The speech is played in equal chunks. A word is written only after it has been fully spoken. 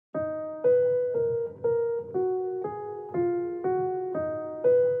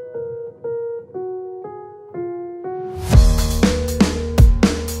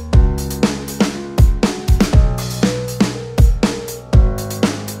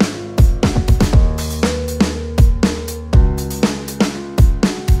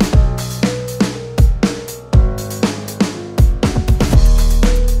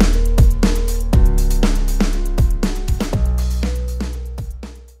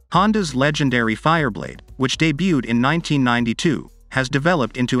Honda's legendary Fireblade, which debuted in 1992, has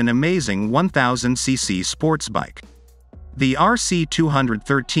developed into an amazing 1000cc sports bike. The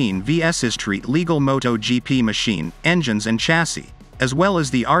RC213 street legal Motogp machine, engines and chassis, as well as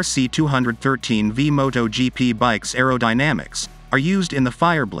the RC213 Motogp bike's aerodynamics, are used in the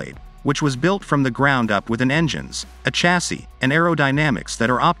Fireblade, which was built from the ground up with engines, a chassis, and aerodynamics that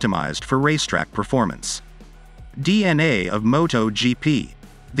are optimized for racetrack performance. DNA of Motogp.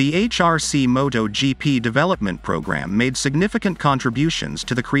 The HRC Motogp development program made significant contributions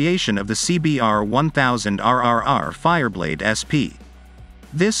to the creation of the CBR1000RR-R Fireblade SP.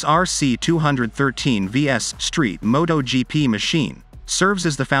 This RC213 street Motogp machine serves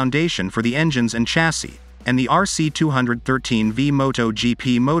as the foundation for the engines and chassis, and the RC213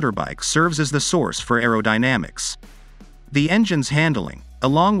 Motogp motorbike serves as the source for aerodynamics. The engine's handling,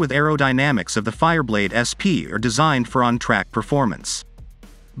 along with aerodynamics of the Fireblade SP, are designed for on-track performance.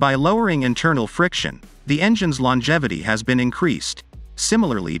 By lowering internal friction, the engine's longevity has been increased.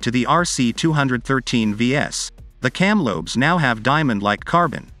 Similarly to the RC213 VS, the cam lobes now have diamond-like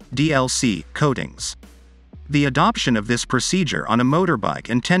carbon (DLC) coatings. The adoption of this procedure on a motorbike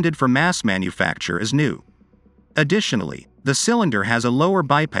intended for mass manufacture is new. Additionally, the cylinder has a lower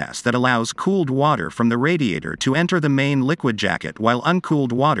bypass that allows cooled water from the radiator to enter the main liquid jacket while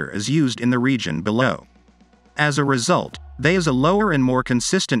uncooled water is used in the region below. As a result, there is a lower and more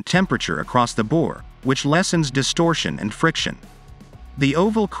consistent temperature across the bore, which lessens distortion and friction. The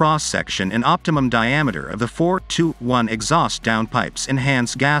oval cross-section and optimum diameter of the 4-2-1 exhaust downpipes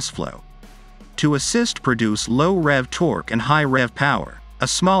enhance gas flow. To assist produce low rev torque and high rev power, a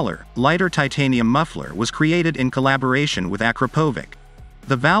smaller, lighter titanium muffler was created in collaboration with Akrapovic.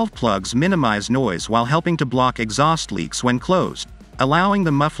 The valve plugs minimize noise while helping to block exhaust leaks when closed, allowing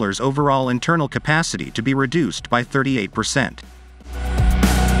the muffler's overall internal capacity to be reduced by 38%.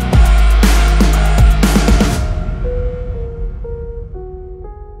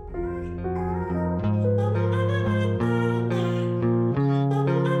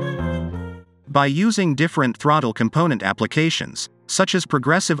 By using different throttle component applications, such as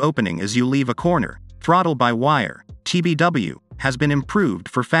progressive opening as you leave a corner, throttle by wire, TBW, has been improved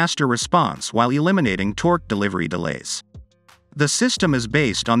for faster response while eliminating torque delivery delays. The system is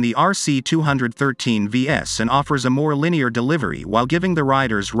based on the RC213 VS and offers a more linear delivery while giving the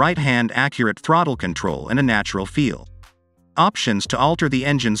rider's right-hand accurate throttle control and a natural feel. Options to alter the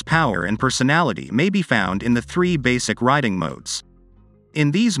engine's power and personality may be found in the 3 basic riding modes.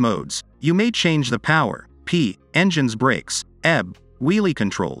 In these modes, you may change the power, P, engine's brakes, EB, wheelie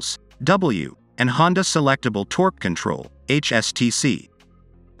controls, W, and Honda Selectable Torque Control, HSTC.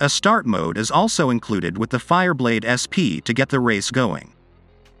 A start mode is also included with the Fireblade SP to get the race going.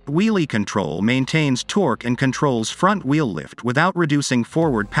 Wheelie control maintains torque and controls front wheel lift without reducing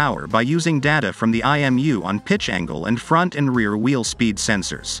forward power by using data from the IMU on pitch angle and front and rear wheel speed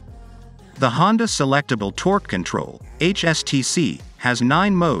sensors. The Honda Selectable Torque Control, HSTC, has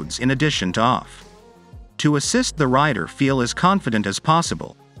 9 modes in addition to off. To assist the rider feel as confident as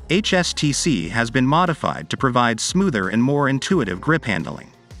possible, HSTC has been modified to provide smoother and more intuitive grip handling.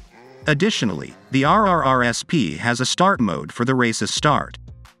 Additionally, the RRR-SP has a start mode for the race's start.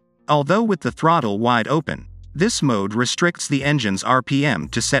 Although with the throttle wide open, this mode restricts the engine's RPM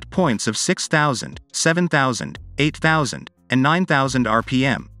to set points of 6,000, 7,000, 8,000, and 9,000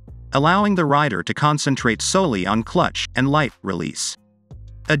 RPM, allowing the rider to concentrate solely on clutch and light release.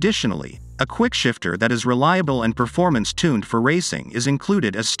 Additionally, a quick shifter that is reliable and performance-tuned for racing is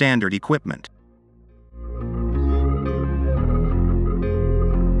included as standard equipment.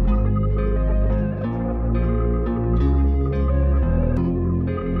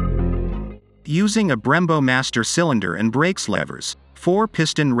 Using a Brembo master cylinder and brakes levers,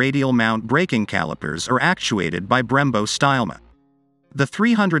 4-piston radial mount braking calipers are actuated by Brembo Stylema. The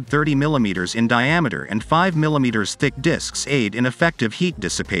 330 mm in diameter and 5 mm thick discs aid in effective heat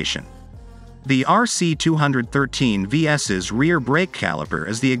dissipation. The RC213 VS's rear brake caliper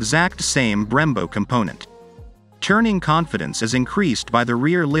is the exact same Brembo component. Turning confidence is increased by the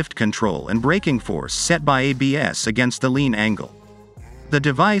rear lift control and braking force set by ABS against the lean angle. The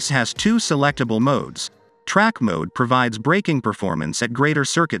device has 2 selectable modes. Track mode provides braking performance at greater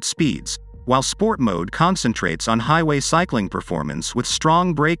circuit speeds, while sport mode concentrates on highway cycling performance with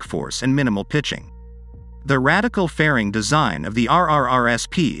strong brake force and minimal pitching. The radical fairing design of the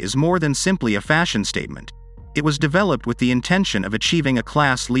RRR-SP is more than simply a fashion statement. It was developed with the intention of achieving a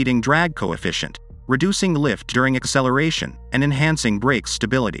class-leading drag coefficient, reducing lift during acceleration, and enhancing brake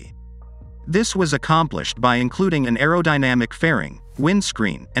stability. This was accomplished by including an aerodynamic fairing,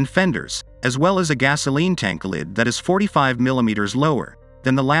 windscreen, and fenders, as well as a gasoline tank lid that is 45 mm lower,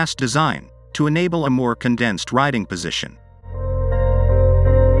 than the last design, to enable a more condensed riding position.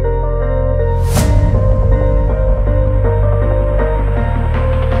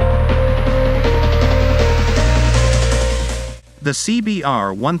 The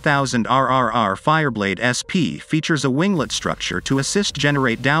CBR1000RR-R Fireblade SP features a winglet structure to assist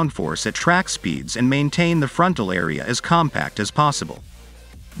generate downforce at track speeds and maintain the frontal area as compact as possible.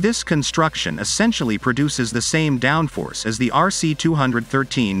 This construction essentially produces the same downforce as the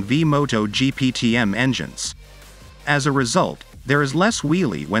RC213V Motogp TM engines. As a result, there is less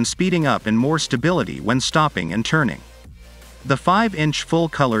wheelie when speeding up and more stability when stopping and turning. The 5-inch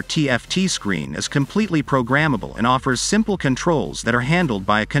full-color TFT screen is completely programmable and offers simple controls that are handled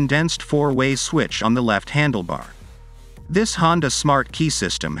by a condensed 4-way switch on the left handlebar. This Honda Smart Key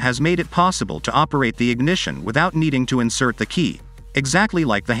system has made it possible to operate the ignition without needing to insert the key, exactly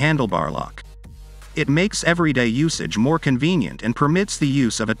like the handlebar lock. It makes everyday usage more convenient and permits the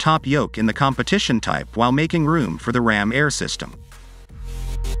use of a top yoke in the competition type while making room for the Ram Air system.